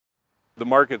The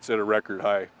market's at a record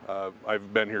high.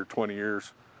 I've been here 20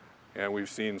 years, and we've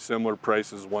seen similar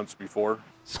prices once before.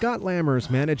 Scott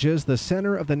Lammers manages the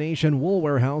Center of the Nation Wool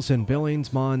Warehouse in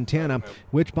Billings, Montana,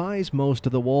 which buys most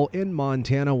of the wool in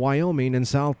Montana, Wyoming, and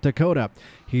South Dakota.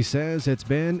 He says it's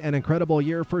been an incredible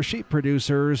year for sheep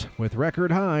producers with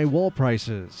record high wool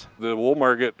prices. The wool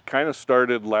market kind of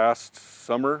started last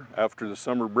summer after the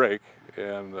summer break,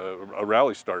 and a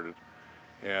rally started,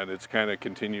 and it's kind of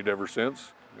continued ever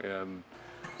since. And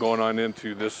going on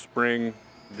into this spring,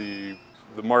 the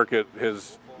market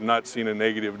has not seen a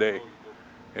negative day,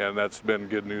 and that's been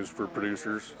good news for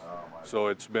producers. So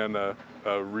it's been a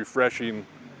refreshing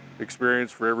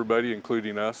experience for everybody,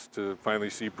 including us, to finally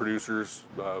see producers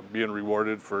being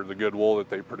rewarded for the good wool that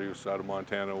they produce out of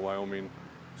Montana, Wyoming,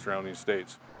 surrounding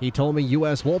states. He told me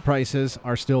U.S. wool prices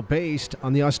are still based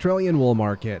on the Australian wool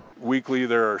market. Weekly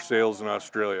there are sales in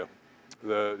Australia.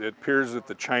 It appears that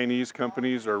the Chinese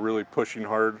companies are really pushing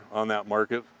hard on that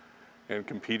market and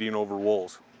competing over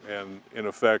wools. And in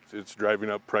effect, it's driving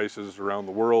up prices around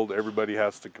the world. Everybody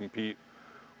has to compete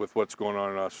with what's going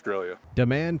on in Australia.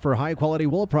 Demand for high-quality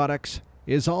wool products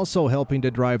is also helping to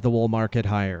drive the wool market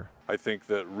higher. I think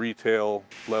that retail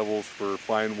levels for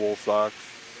fine wool socks,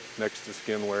 next to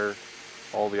skin wear,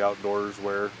 all the outdoors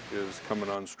wear is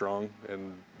coming on strong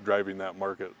and driving that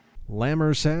market.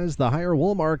 Lammers says the higher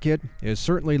wool market is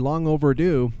certainly long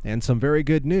overdue and some very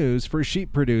good news for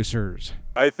sheep producers.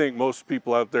 I think most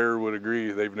people out there would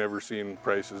agree they've never seen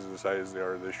prices as high as they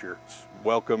are this year. It's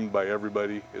welcomed by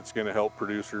everybody. It's going to help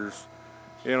producers,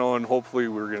 and hopefully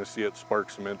we're going to see it spark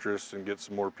some interest and get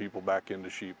some more people back into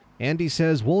sheep. Andy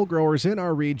says wool growers in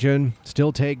our region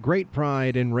still take great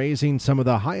pride in raising some of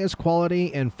the highest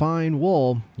quality and fine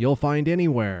wool you'll find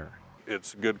anywhere.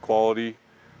 It's good quality,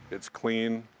 it's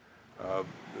clean.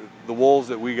 The wools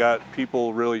that we got,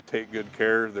 people really take good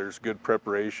care. There's good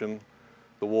preparation.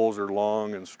 The wools are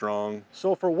long and strong.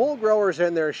 So for wool growers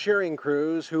and their shearing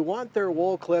crews who want their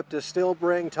wool clip to still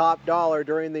bring top dollar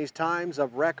during these times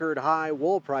of record high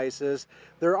wool prices,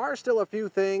 there are still a few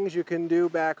things you can do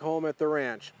back home at the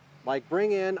ranch, like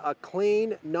bring in a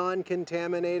clean,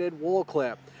 non-contaminated wool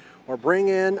clip, or bring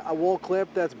in a wool clip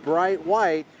that's bright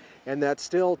white and that's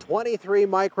still 23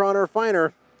 micron or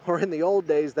finer, or in the old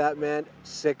days that meant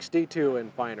 62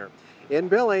 and finer. In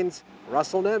Billings,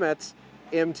 Russell Nemitz,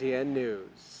 MTN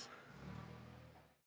News.